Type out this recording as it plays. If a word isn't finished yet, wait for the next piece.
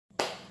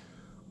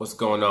What's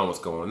going on? What's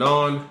going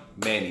on?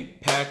 Manny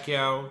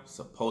Pacquiao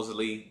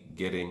supposedly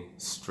getting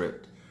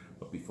stripped.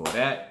 But before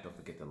that, don't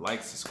forget to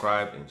like,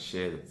 subscribe, and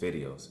share the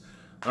videos.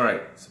 All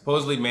right,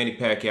 supposedly Manny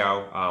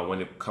Pacquiao, when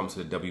it comes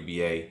to the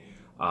W.B.A,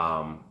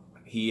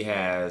 he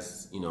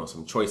has,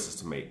 some choices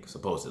to make,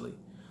 supposedly.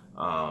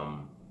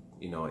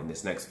 In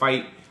this next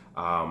fight,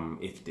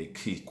 if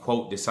he,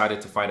 quote,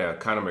 decided to fight a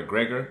Conor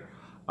McGregor,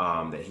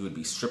 that he would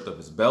be stripped of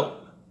his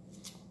belt.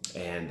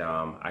 And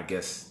I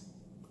guess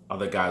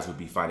other guys would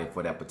be fighting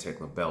for that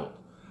particular belt.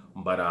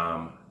 But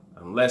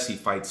unless he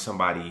fights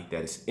somebody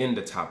that is in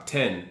the top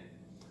 10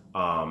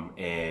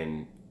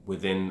 and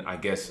within, I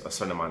guess, a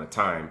certain amount of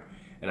time.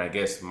 And I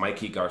guess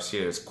Mikey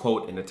Garcia is,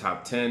 quote, in the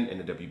top 10 in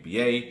the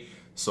W.B.A.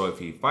 So if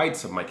he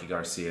fights a Mikey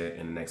Garcia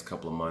in the next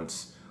couple of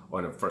months or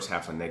in the first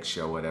half of next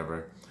year or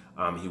whatever,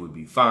 he would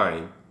be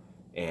fine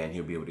and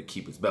he'll be able to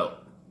keep his belt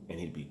and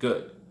he'd be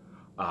good.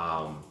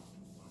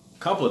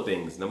 Couple of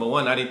things. Number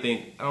one,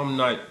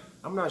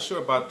 I'm not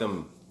sure about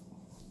them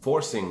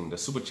forcing the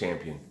super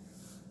champion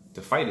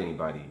to fight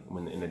anybody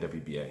in the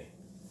W.B.A.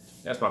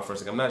 That's my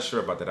first thing. I'm not sure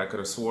about that. I could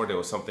have swore there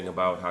was something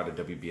about how the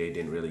W.B.A.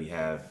 didn't really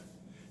have,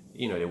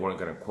 they weren't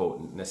going to,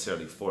 quote,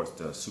 necessarily force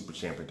the super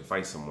champion to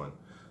fight someone.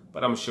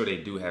 But I'm sure they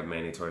do have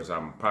mandatories.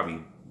 I'm probably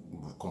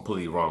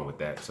completely wrong with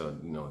that. So,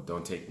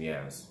 don't take me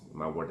as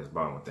my word is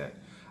bond with that.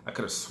 I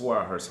could have swore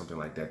I heard something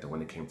like that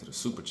when it came to the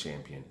super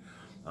champion.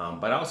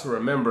 But I also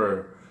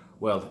remember,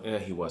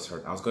 he was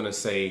hurt. I was going to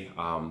say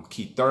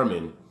Keith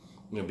Thurman,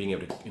 being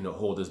able to,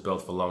 hold his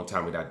belt for a long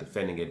time without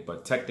defending it.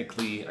 But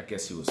technically, I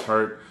guess he was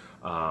hurt.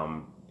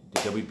 The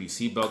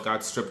WBC belt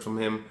got stripped from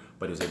him,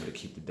 but he was able to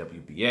keep the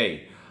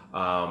W.B.A.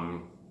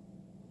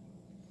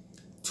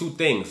 Two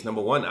things.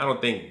 Number one, I don't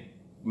think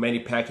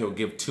Manny Pacquiao will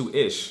give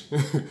two-ish.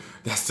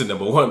 That's the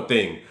number one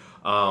thing.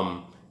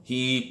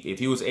 If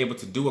he was able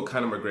to do a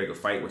Conor McGregor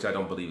fight, which I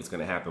don't believe is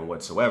going to happen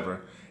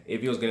whatsoever,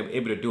 if he was going to be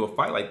able to do a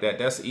fight like that,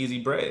 that's easy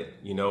bread.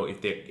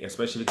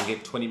 Especially if he can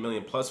get 20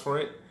 million plus for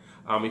it.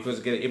 If he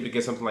was able to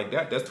get something like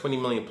that, that's 20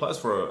 million plus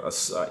for a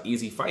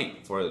easy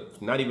fight, for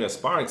not even a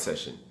sparring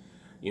session.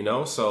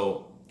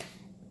 So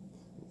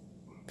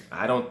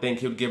I don't think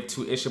he'll give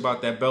two-ish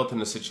about that belt in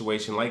a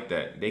situation like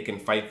that. They can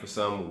fight for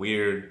some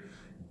weird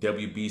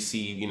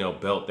WBC,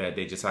 belt that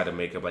they just had to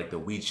make up, like the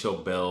Wheat Show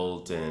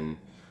belt and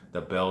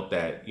the belt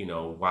that,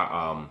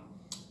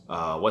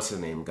 what's his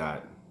name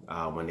got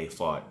when they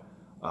fought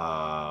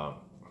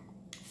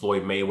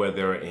Floyd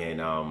Mayweather and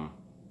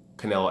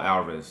Canelo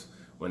Alvarez.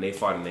 When they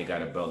fought and they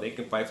got a belt, they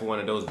can fight for one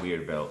of those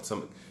weird belts,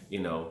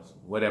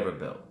 whatever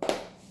belt.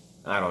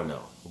 I don't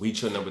know, Wheat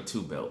Show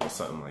 #2 belt or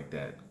something like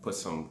that. Put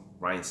some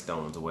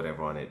rhinestones or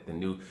whatever on it.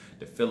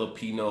 The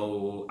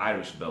Filipino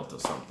Irish belt or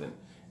something.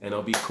 And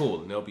they'll be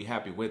cool, and they'll be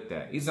happy with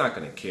that. He's not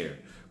going to care.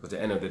 Because at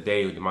the end of the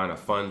day, with the amount of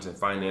funds and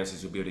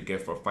finances you'll be able to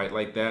get for a fight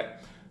like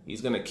that,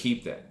 he's going to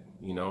keep that,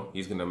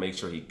 He's going to make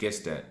sure he gets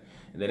that.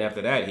 And then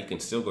after that, he can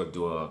still go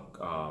do a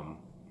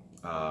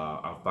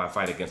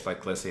fight against,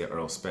 like, let's say,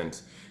 Earl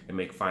Spence and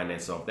make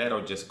finance off that,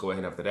 or just go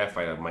ahead after that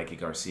fight of Mikey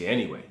Garcia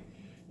anyway.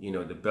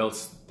 The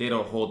belts, they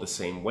don't hold the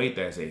same weight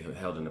as they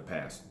held in the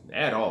past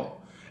at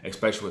all,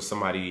 especially with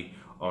somebody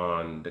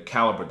on the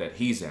caliber that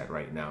he's at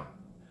right now.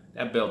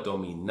 That belt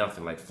don't mean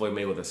nothing. Like Floyd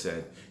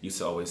Mayweather used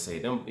to always say,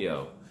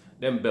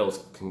 them belts,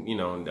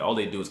 all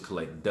they do is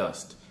collect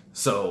dust.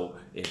 So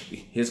if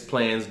his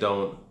plans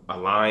don't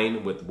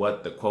align with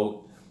what the,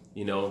 quote,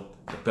 the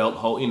belt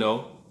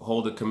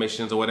hold the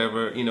commissions or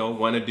whatever,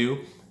 want to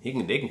do,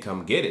 they can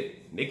come get it.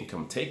 They can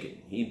come take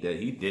it. He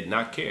did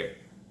not care.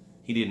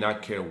 He did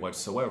not care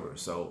whatsoever.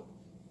 So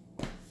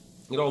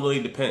it all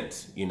really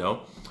depends,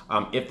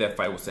 if that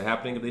fight was to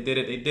happen. If they did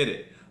it, they did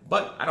it.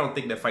 But I don't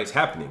think that fight's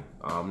happening.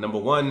 Number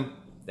one,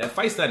 that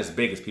fight's not as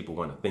big as people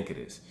want to think it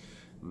is.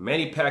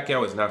 Manny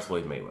Pacquiao is not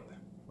Floyd Mayweather,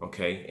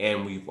 okay?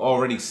 And we've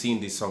already seen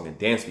this song and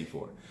dance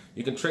before.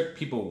 You can trick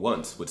people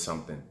once with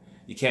something.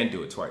 You can't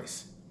do it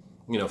twice.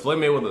 Floyd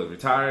Mayweather is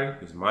retired.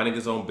 He's minding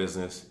his own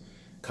business.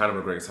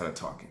 Conor McGregor started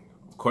talking.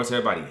 Of course,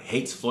 everybody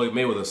hates Floyd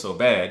Mayweather so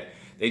bad,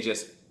 they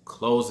just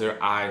close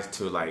their eyes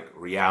to, like,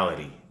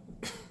 reality.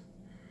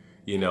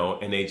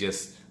 And they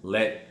just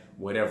let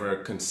whatever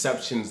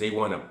conceptions they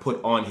want to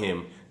put on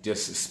him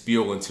just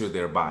spew into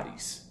their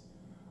bodies.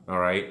 All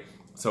right?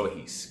 So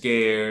he's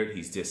scared,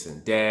 he's this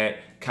and that.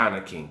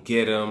 Conor can't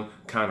get him.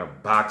 Conor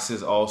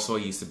boxes also.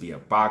 He used to be a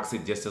boxer,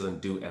 just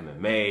doesn't do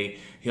MMA.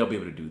 He'll be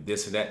able to do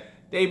this and that.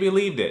 They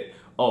believed it.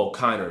 Oh,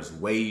 Conor's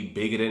way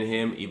bigger than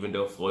him, even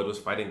though Floyd was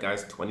fighting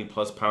guys 20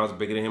 plus pounds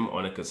bigger than him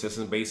on a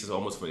consistent basis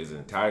almost for his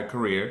entire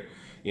career.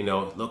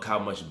 Look how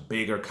much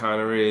bigger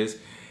Conor is.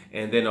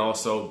 And then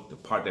also the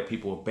part that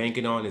people were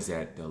banking on is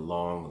that the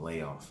long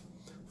layoff.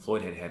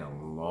 Floyd had a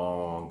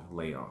long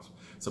layoff.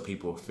 So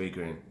people were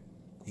figuring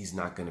he's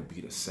not going to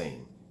be the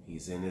same.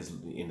 He's in his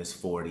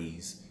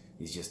 40s.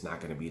 He's just not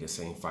going to be the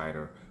same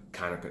fighter.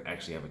 Conor could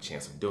actually have a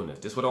chance of doing this.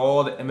 This is what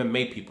all the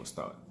MMA people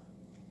thought.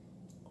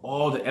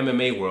 All the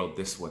MMA world,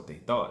 this is what they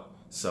thought.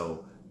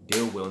 So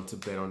they're willing to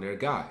bet on their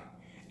guy.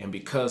 And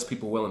because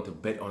people are willing to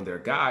bet on their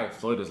guy,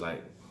 Floyd was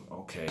like,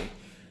 okay,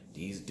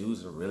 these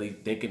dudes are really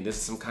thinking this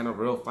is some kind of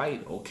real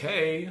fight.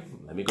 Okay,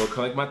 let me go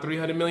collect my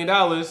 $300 million.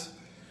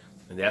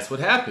 And that's what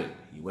happened.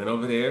 He went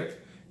over there,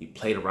 he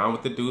played around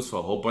with the dudes for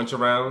a whole bunch of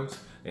rounds,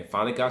 and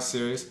finally got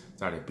serious,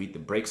 started to beat the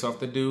brakes off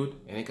the dude,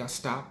 and it got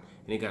stopped,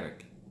 and he got a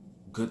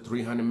good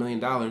 $300 million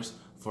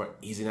for an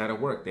easy night of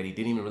work that he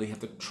didn't even really have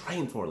to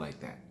train for like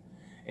that,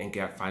 and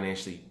got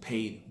financially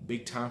paid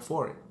big time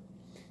for it.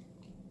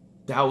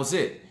 That was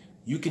it.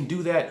 You can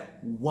do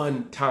that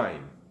one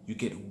time. You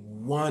get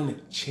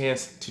one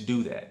chance to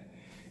do that.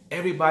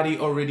 Everybody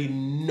already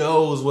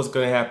knows what's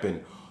going to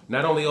happen.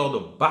 Not only all the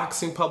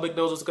boxing public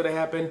knows what's going to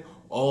happen,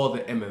 all the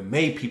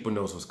MMA people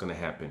knows what's going to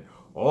happen.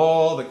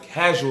 All the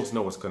casuals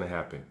know what's going to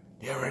happen.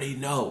 They already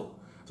know.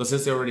 So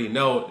since they already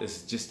know,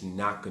 it's just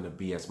not going to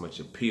be as much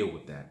appeal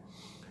with that.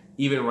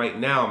 Even right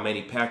now,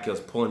 Manny Pacquiao's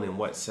pulling in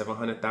what,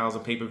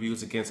 700,000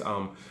 pay-per-views against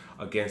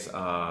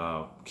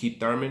Keith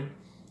Thurman.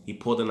 He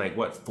pulled in like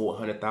what,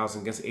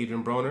 400,000 against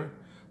Adrian Broner.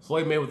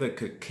 Floyd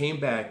Mayweather came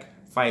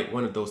back, fight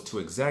one of those two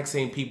exact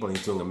same people, and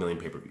he's doing 1 million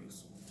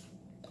pay-per-views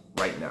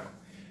right now.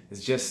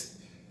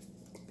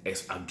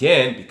 It's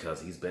again,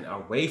 because he's been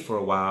away for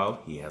a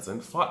while, he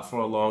hasn't fought for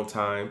a long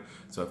time.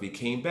 So if he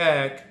came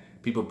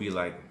back, people be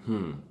like,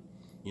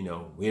 you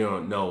know, we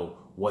don't know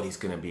what he's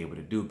going to be able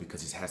to do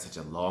because he's had such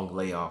a long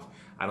layoff.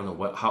 I don't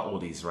know how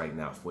old he's right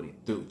now,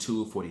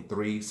 42,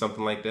 43,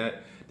 something like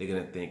that. They're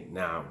going to think,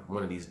 now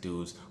one of these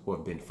dudes who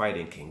have been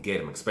fighting can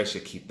get him,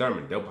 especially Keith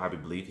Thurman. They'll probably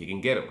believe he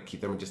can get him.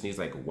 Keith Thurman just needs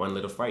like one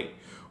little fight.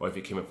 Or if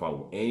he came and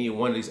fought any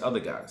one of these other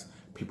guys,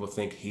 people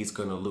think he's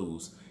going to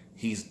lose.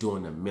 He's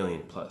doing 1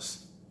 million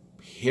plus,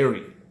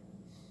 period.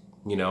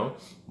 You know,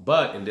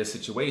 but in this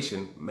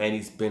situation,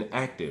 Manny's been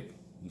active.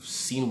 You've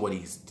seen what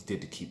he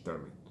did to Keith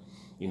Thurman.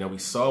 You know, we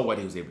saw what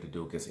he was able to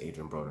do against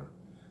Adrian Broner.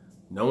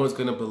 No one's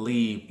going to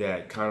believe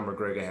that Conor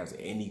McGregor has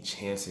any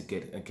chance to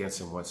get against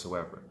him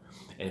whatsoever.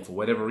 And for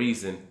whatever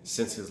reason,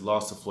 since his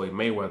loss to Floyd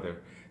Mayweather,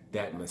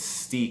 that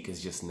mystique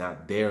is just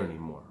not there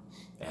anymore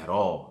at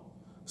all.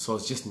 So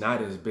it's just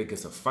not as big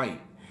as a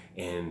fight.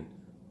 And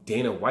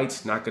Dana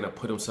White's not going to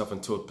put himself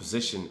into a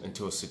position,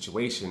 into a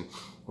situation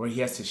where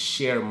he has to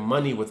share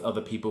money with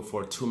other people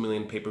for a 2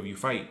 million pay-per-view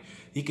fight.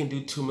 He can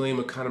do 2 million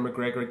with Conor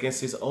McGregor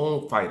against his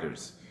own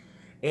fighters.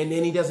 And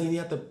then he doesn't even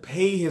have to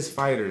pay his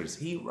fighters.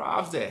 He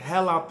robs the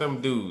hell out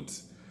them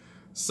dudes.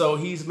 So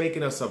he's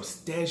making a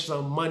substantial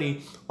amount of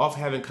money off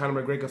having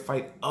Conor McGregor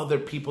fight other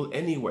people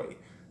anyway.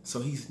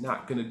 So he's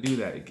not going to do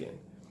that again.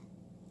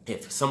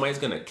 If somebody's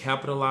going to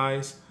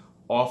capitalize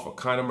off a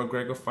Conor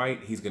McGregor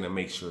fight, he's going to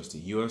make sure it's the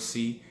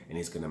UFC, and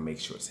he's going to make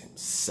sure it's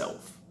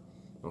himself.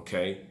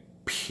 Okay?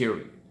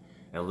 Period.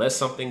 Unless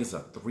something is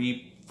a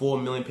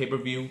 3-4 million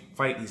pay-per-view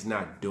fight, he's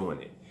not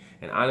doing it.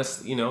 And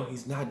honestly, you know,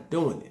 he's not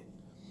doing it.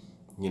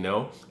 You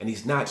know, and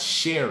he's not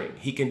sharing.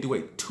 He can do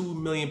a 2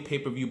 million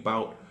pay-per-view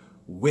bout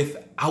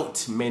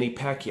without Manny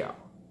Pacquiao,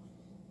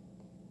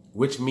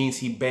 which means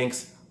he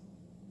banks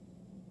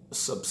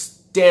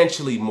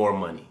substantially more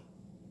money.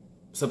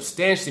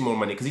 Substantially more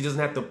money, because he doesn't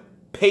have to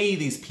pay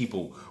these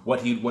people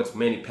what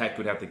Manny Pacquiao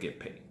would have to get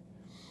paid.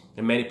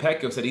 And Manny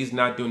Pacquiao said he's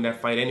not doing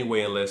that fight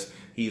anyway unless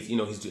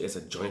it's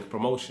a joint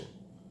promotion.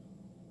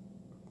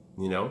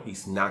 You know,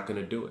 he's not going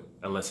to do it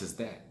unless it's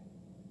that.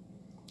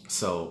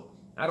 So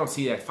I don't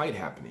see that fight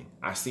happening.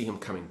 I see him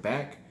coming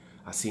back.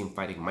 I see him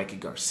fighting Mikey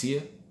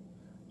Garcia.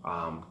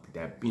 A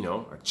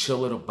chill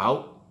little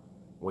bout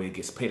where he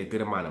gets paid a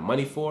good amount of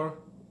money for.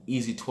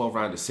 Easy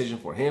 12-round decision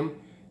for him.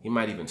 He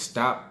might even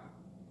stop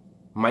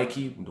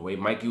Mikey, the way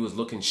Mikey was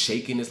looking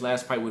shaky in his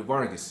last fight with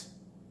Vargas.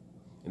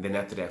 And then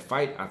after that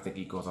fight, I think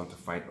he goes on to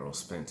fight Errol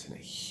Spence in a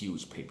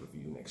huge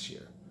pay-per-view next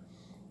year.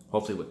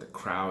 Hopefully with the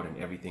crowd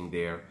and everything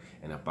there,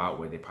 and a bout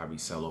where they probably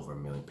sell over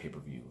 1 million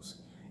pay-per-views.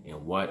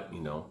 And what, you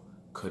know,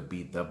 could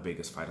be the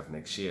biggest fight of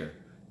next year,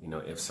 you know,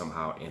 if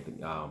somehow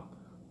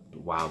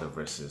Wilder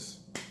versus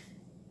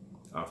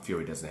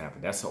Fury doesn't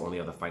happen. That's the only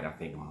other fight I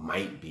think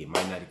might be. It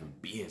might not even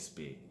be as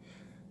big.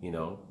 You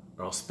know,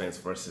 Errol Spence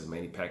versus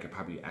Manny Pacquiao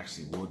probably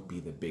actually would be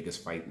the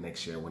biggest fight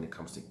next year when it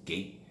comes to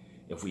gate,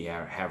 if we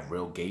have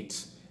real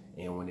gates.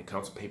 And when it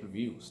comes to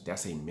pay-per-views,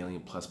 that's a 1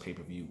 million plus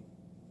pay-per-view.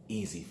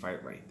 Easy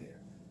fight right there.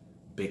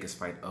 Biggest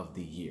fight of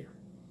the year.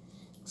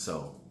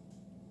 So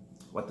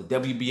what the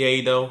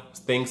W.B.A. though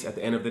thinks at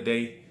the end of the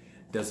day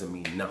doesn't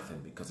mean nothing,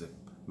 because if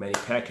Manny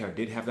Pacquiao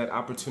did have that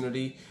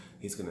opportunity,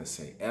 he's going to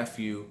say, F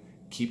you,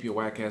 keep your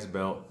whack-ass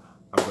belt,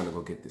 I'm going to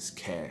go get this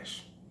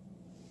cash.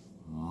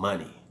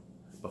 Money.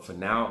 But for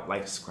now,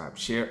 like, subscribe,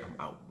 share, I'm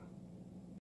out.